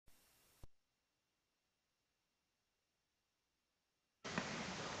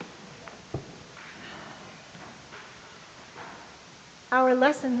Our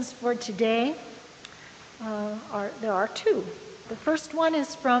lessons for today there are two. The first one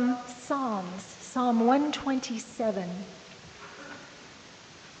is from Psalms, Psalm 127.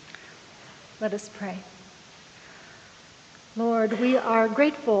 Let us pray. Lord, we are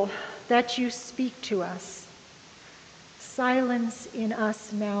grateful that you speak to us. Silence in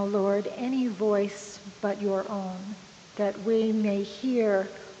us now, Lord, any voice but your own, that we may hear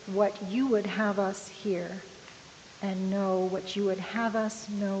what you would have us hear and know what you would have us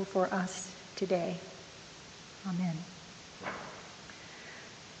know for us today. Amen.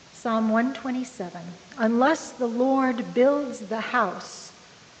 Psalm 127. Unless the Lord builds the house,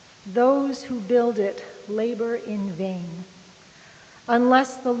 those who build it labor in vain.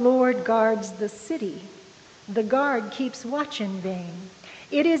 Unless the Lord guards the city, the guard keeps watch in vain.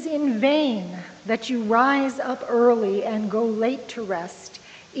 It is in vain that you rise up early and go late to rest,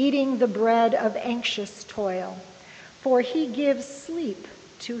 eating the bread of anxious toil, for he gives sleep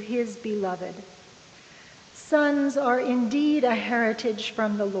to his beloved. Sons are indeed a heritage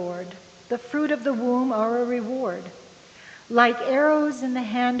from the Lord. The fruit of the womb are a reward. Like arrows in the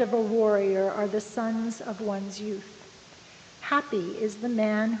hand of a warrior are the sons of one's youth. Happy is the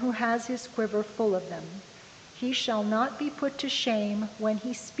man who has his quiver full of them. He shall not be put to shame when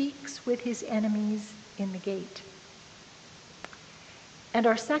he speaks with his enemies in the gate. And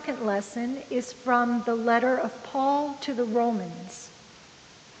our second lesson is from the letter of Paul to the Romans.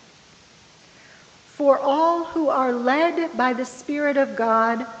 For all who are led by the Spirit of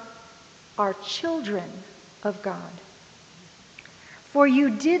God are children of God. For you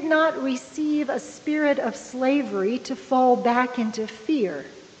did not receive a spirit of slavery to fall back into fear,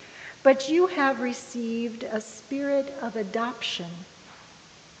 but you have received a spirit of adoption.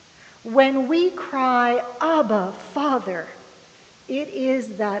 When we cry, Abba, Father, it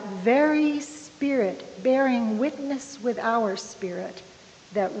is that very Spirit bearing witness with our spirit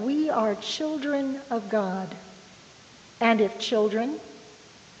that we are children of God. And if children,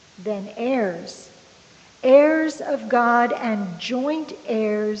 then heirs, heirs of God and joint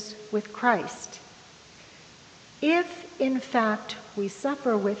heirs with Christ, if in fact we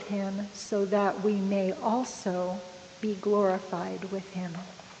suffer with him, so that we may also be glorified with him.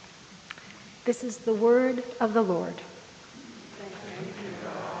 This is the word of the Lord. Thank you,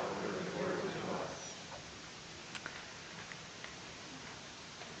 God, for the words of us.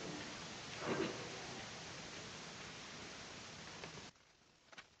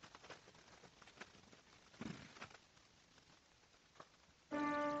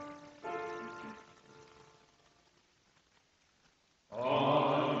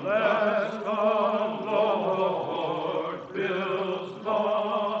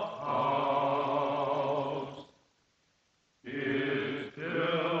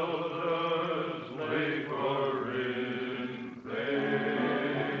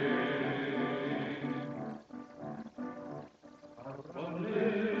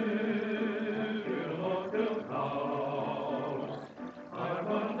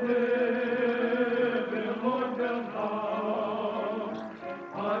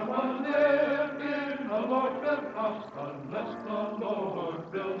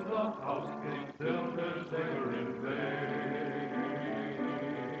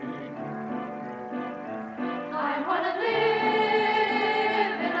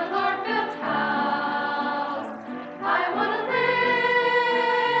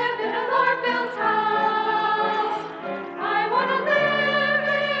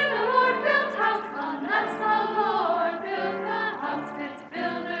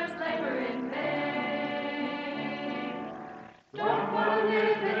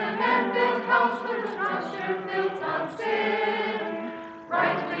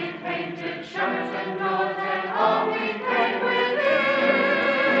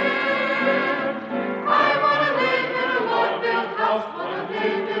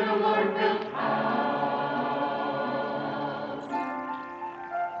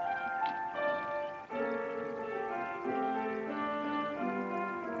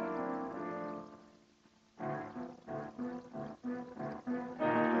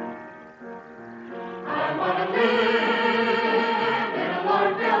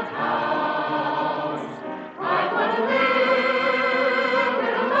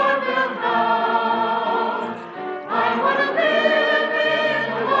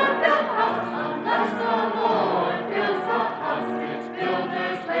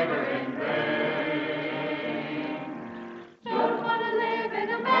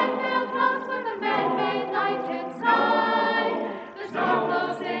 The snow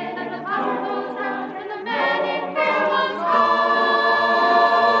blows in and the power goes out and the man in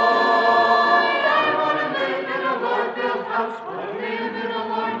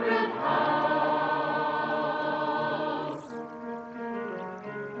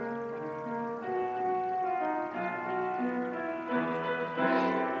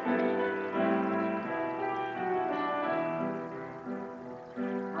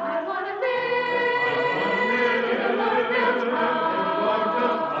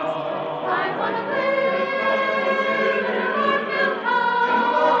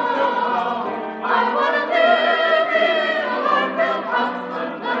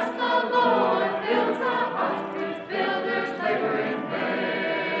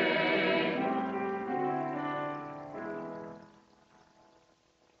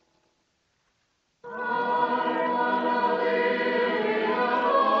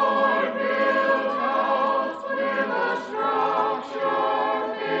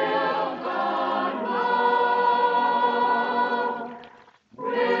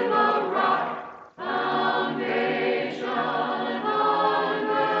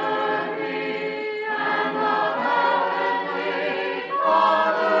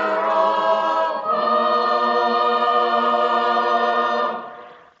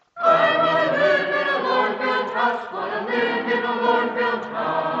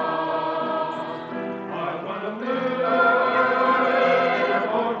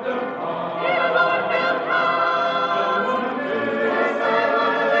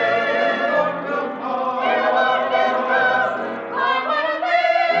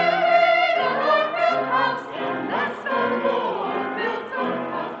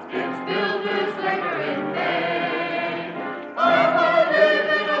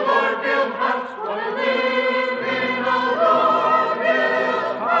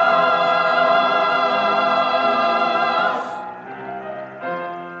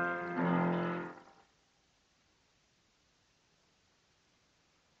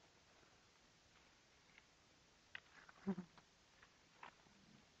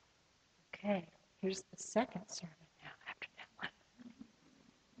Okay, here's the second sermon now after that one.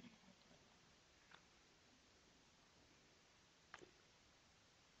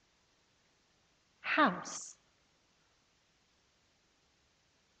 House.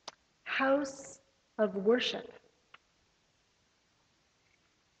 House of worship.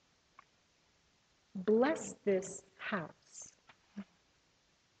 Bless this house.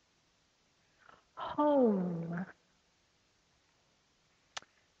 Home.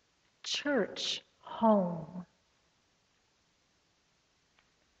 Church home.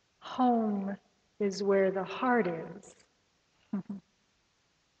 Home is where the heart is.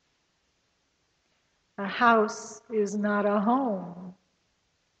 A house is not a home.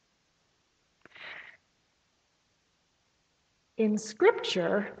 In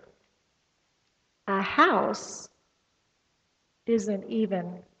Scripture, a house isn't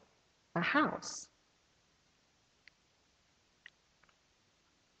even a house.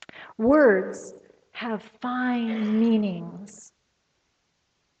 Words have fine meanings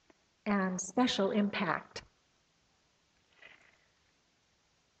and special impact.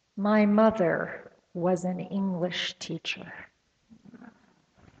 My mother was an English teacher.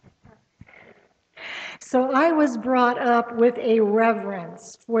 So I was brought up with a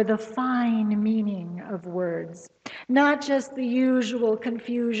reverence for the fine meaning of words, not just the usual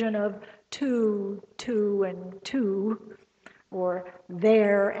confusion of to, and to, or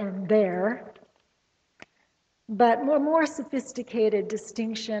there and there, but more sophisticated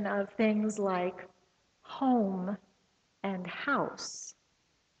distinction of things like home and house.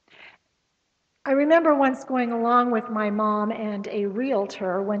 I remember once going along with my mom and a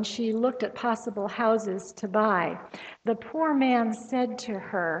realtor when she looked at possible houses to buy. The poor man said to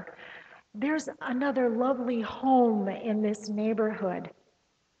her, "There's another lovely home in this neighborhood."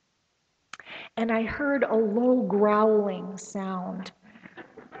 And I heard a low growling sound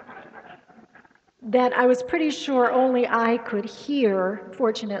that I was pretty sure only I could hear,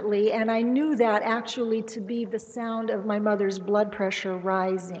 fortunately, and I knew that actually to be the sound of my mother's blood pressure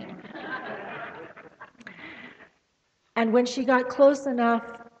rising. And when she got close enough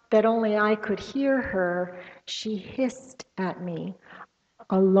that only I could hear her, she hissed at me,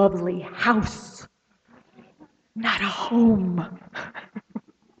 "A lovely house, not a home."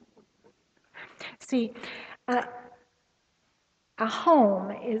 See, a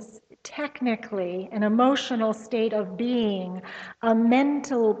home is technically an emotional state of being, a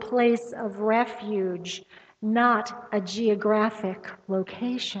mental place of refuge, not a geographic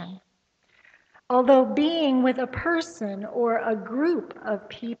location. Although being with a person or a group of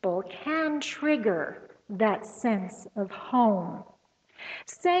people can trigger that sense of home.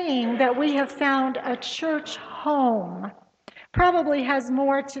 Saying that we have found a church home probably has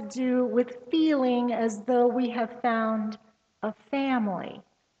more to do with feeling as though we have found a family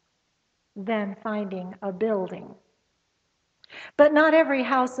than finding a building. But not every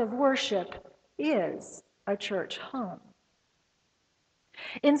house of worship is a church home.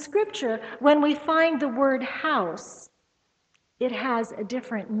 In Scripture, when we find the word house, it has a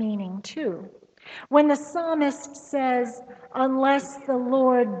different meaning too. When the psalmist says, "Unless the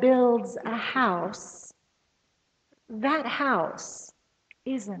Lord builds a house," that house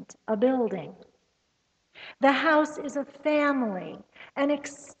isn't a building. The house is a family, an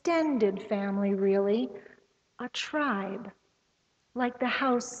extended family, really, a tribe, like the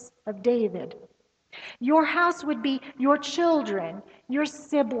house of David. Your house would be your children, your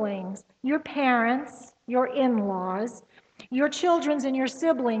siblings, your parents, your in-laws, your children's and your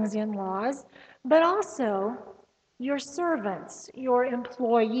siblings' in-laws, but also your servants, your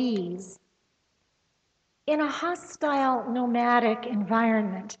employees. In a hostile, nomadic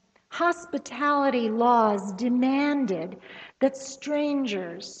environment, Hospitality laws demanded that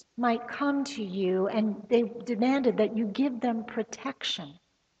strangers might come to you, and they demanded that you give them protection.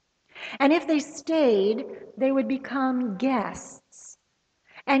 And if they stayed, they would become guests.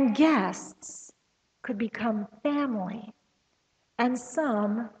 And guests could become family. And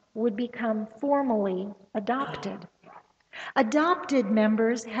some would become formally adopted. Adopted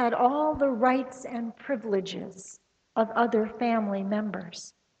members had all the rights and privileges of other family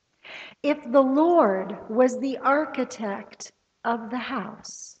members. If the Lord was the architect of the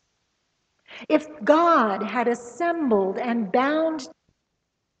house, if God had assembled and bound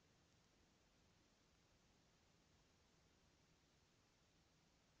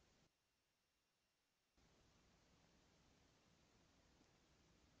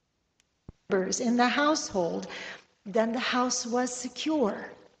members in the household, then the house was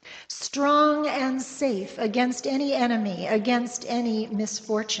secure, strong and safe against any enemy, against any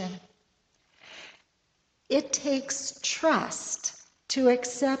misfortune. It takes trust to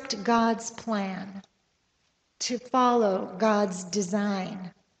accept God's plan, to follow God's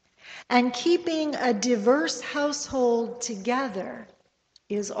design. And keeping a diverse household together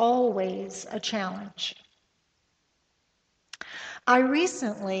is always a challenge. I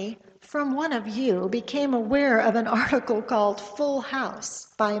recently, from one of you, became aware of an article called Full House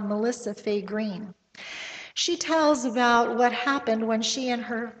by Melissa Fay Green. She tells about what happened when she and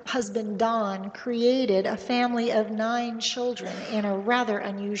her husband Don created a family of 9 children in a rather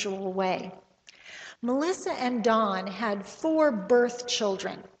unusual way. Melissa and Don had 4 birth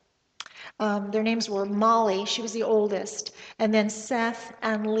children. Their names were Molly, she was the oldest, and then Seth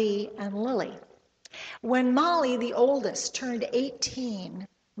and Lee and Lily. When Molly, the oldest, turned 18,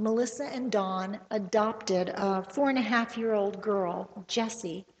 Melissa and Don adopted a 4.5-year-old girl,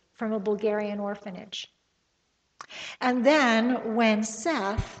 Jessie, from a Bulgarian orphanage. And then when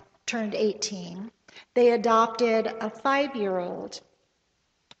Seth turned 18, they adopted a 5-year-old,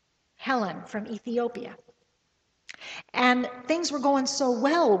 Helen, from Ethiopia. And things were going so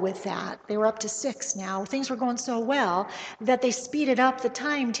well with that. They were up to 6 now. Things were going so well that they speeded up the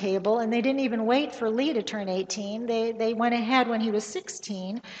timetable, and they didn't even wait for Lee to turn 18. They went ahead when he was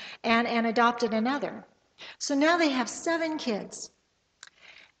 16 and adopted another. So now they have 7 kids.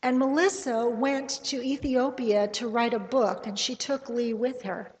 And Melissa went to Ethiopia to write a book, and she took Lee with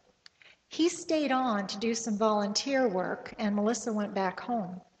her. He stayed on to do some volunteer work, and Melissa went back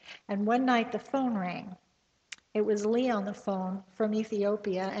home. And one night the phone rang. It was Lee on the phone from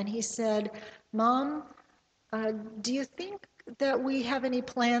Ethiopia, and he said, "Mom, do you think that we have any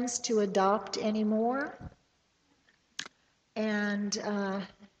plans to adopt anymore?" And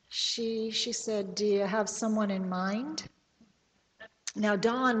she said, "Do you have someone in mind?" Now,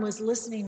 Dawn was listening